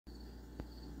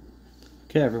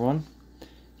Okay, everyone,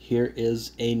 here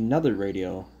is another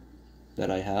radio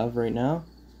that I have right now.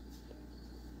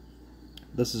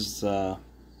 This is, I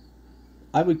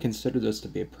would consider this to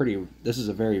be this is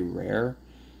a very rare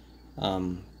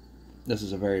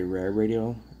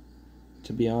radio,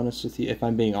 to be honest with you. If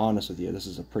I'm being honest with you, this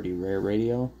is a pretty rare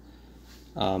radio.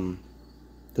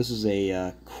 This is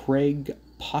a Craig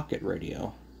pocket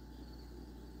radio.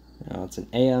 It's an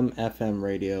AM/FM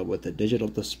radio with a digital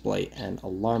display and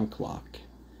alarm clock.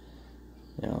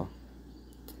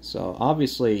 So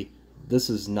obviously this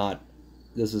is no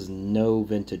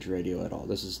vintage radio at all.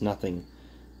 This is nothing.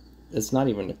 It's not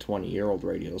even a 20-year-old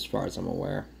radio as far as I'm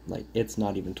aware. Like, it's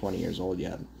not even 20 years old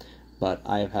yet. But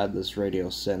I've had this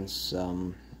radio since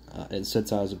I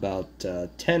was about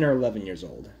 10 or 11 years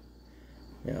old.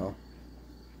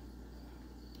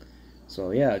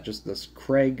 So yeah, just this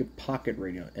Craig pocket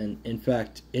radio, and in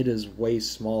fact, it is way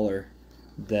smaller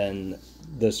than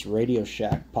this Radio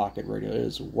Shack pocket radio. It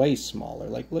is way smaller.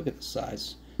 Like, look at the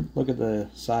size. Look at the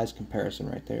size comparison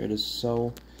right there. It is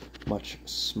so much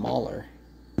smaller.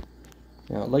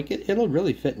 Like it'll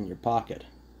really fit in your pocket,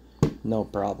 no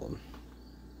problem.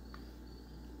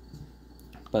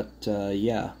 But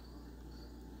yeah.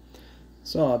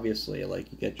 So obviously,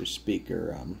 like, you get your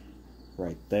speaker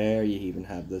right there. You even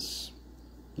have this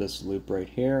loop right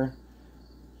here.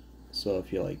 So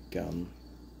if you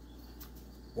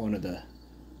wanted to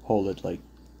hold it like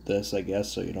this, I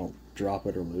guess, so you don't drop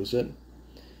it or lose it.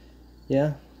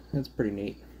 Yeah, that's pretty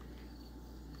neat.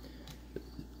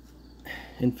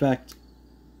 In fact,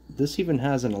 this even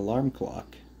has an alarm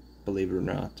clock, believe it or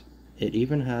not. It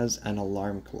even has an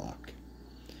alarm clock.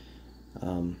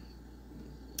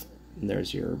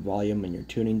 There's your volume and your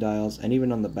tuning dials, and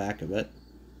even on the back of it.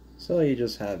 So you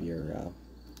just have your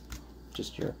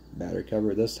battery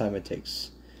cover. This time it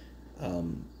takes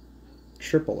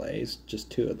AAAs,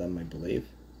 just 2 of them, I believe.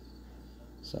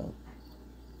 So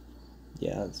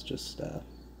yeah, it's just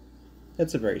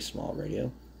it's a very small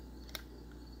radio.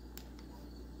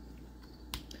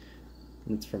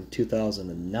 It's from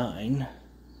 2009.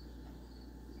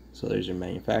 So there's your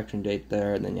manufacturing date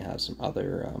there, and then you have some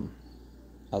other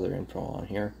info on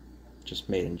here. Just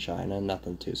made in China,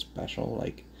 nothing too special,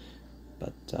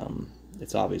 but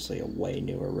it's obviously a way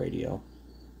newer radio.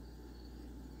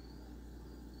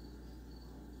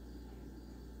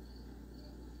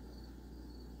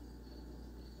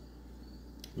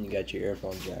 You got your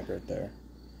earphone jack right there.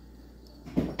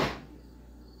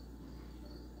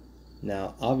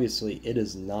 Now, obviously, it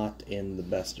is not in the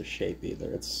best of shape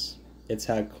either. It's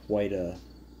had quite a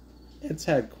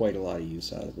lot of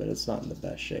use out of it. It's not in the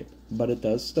best shape, but it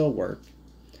does still work.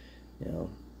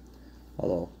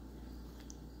 Although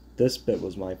this bit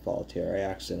was my fault here. I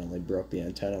accidentally broke the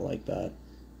antenna like that.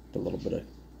 The little bit of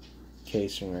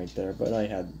casing right there, but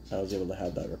I was able to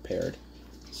have that repaired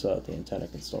so that the antenna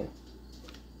can still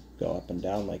go up and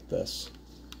down like this.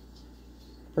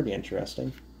 Pretty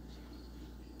interesting.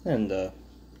 And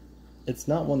it's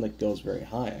not one that goes very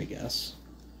high, I guess.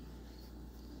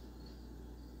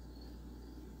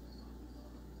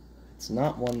 It's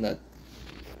not one that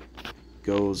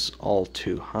goes all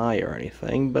too high or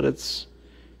anything, but it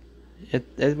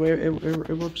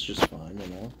works just fine,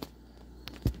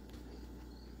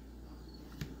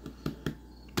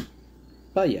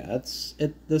 But yeah,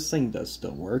 this thing does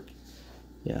still work.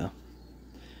 Yeah.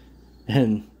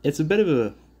 And it's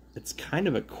kind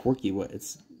of a quirky way.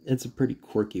 It's a pretty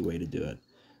quirky way to do it.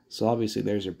 So obviously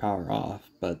there's your power off,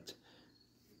 but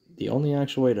the only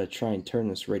actual way to try and turn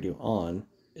this radio on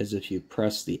is if you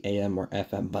press the AM or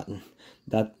FM button.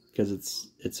 Because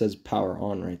it says power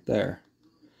on right there.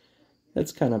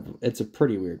 It's a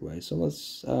pretty weird way. So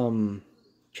let's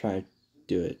try and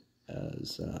do it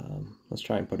as let's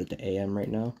try and put it to AM right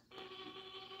now.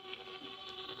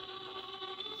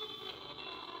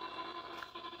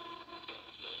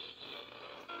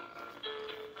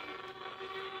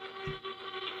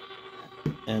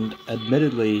 And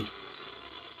admittedly,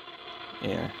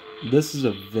 yeah, this is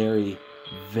a very,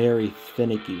 very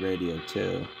finicky radio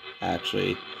too.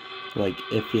 Actually, like,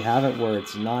 if you have it where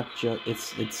it's not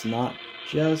just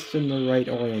in the right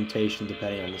orientation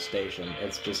depending on the station,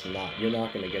 it's just not. You're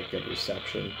not going to get good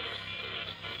reception.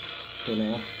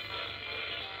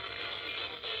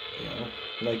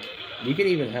 Like, you can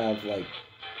even have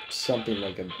something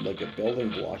like a building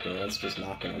block, and it's just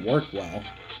not going to work well.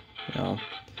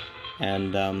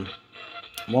 And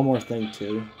one more thing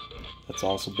too, that's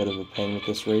also a bit of a pain with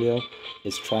this radio,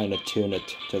 is trying to tune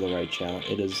it to the right channel.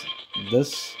 It is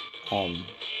this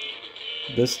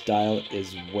dial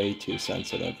is way too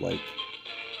sensitive. Like,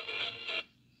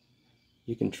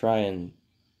 you can try and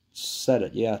set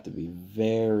it, you have to be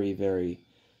very, very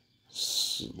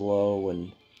slow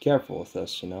and careful with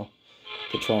this, you know,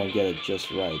 to try and get it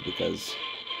just right, because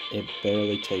it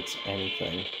barely takes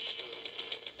anything.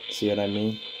 See what I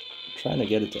mean? I'm trying to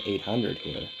get it to 800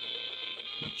 here.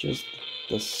 Just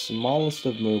the smallest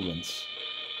of movements.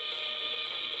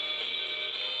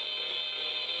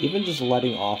 Even just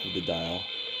letting off of the dial.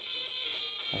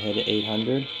 I hit it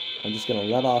 800. I'm just going to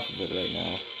let off of it right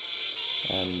now.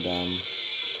 And,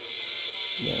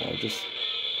 you know, just...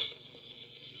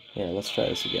 Here, let's try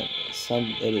this again.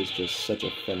 It is just such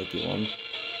a finicky one.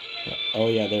 Oh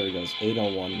yeah, there it goes.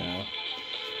 801 now.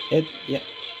 Yeah,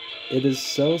 it is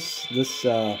so...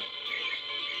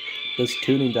 This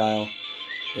tuning dial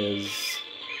is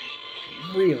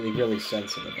really, really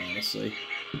sensitive, honestly.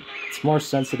 It's more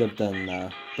sensitive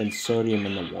than sodium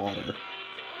in the water.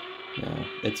 You know,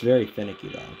 it's very finicky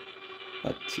though.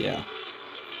 But yeah,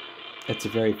 it's a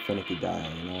very finicky dial,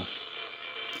 you know.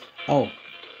 Oh,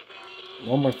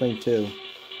 one more thing too.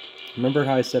 Remember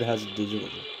how I said it has a digital?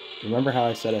 Remember how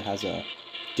I said it has a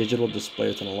digital display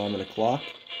with an alarm and a clock?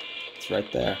 It's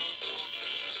right there.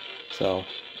 So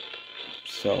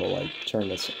like turn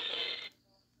this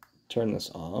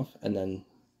off, and then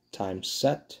time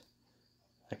set.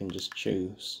 I can just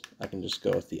choose. I can just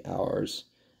go with the hours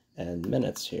and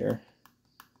minutes here.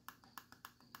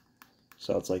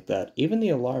 So it's like that. Even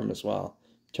the alarm as well.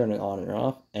 Turn it on and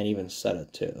off, and even set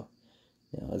it too.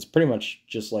 You know, it's pretty much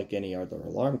just like any other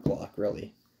alarm clock,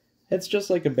 really. It's just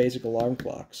like a basic alarm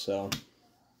clock. So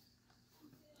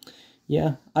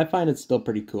yeah, I find it still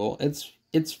pretty cool.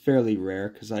 It's fairly rare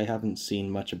because I have not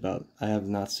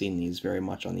seen these very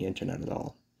much on the internet at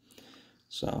all.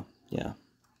 So yeah.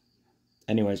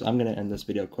 Anyways, I'm going to end this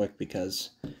video quick because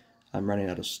I'm running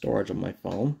out of storage on my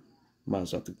phone. Might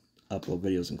as well have to upload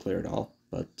videos and clear it all.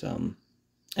 But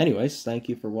anyways, thank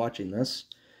you for watching this.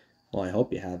 Well, I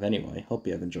hope you have anyway. Hope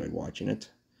you have enjoyed watching it.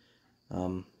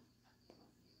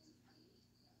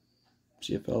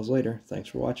 See you fellas later. Thanks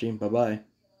for watching. Bye-bye.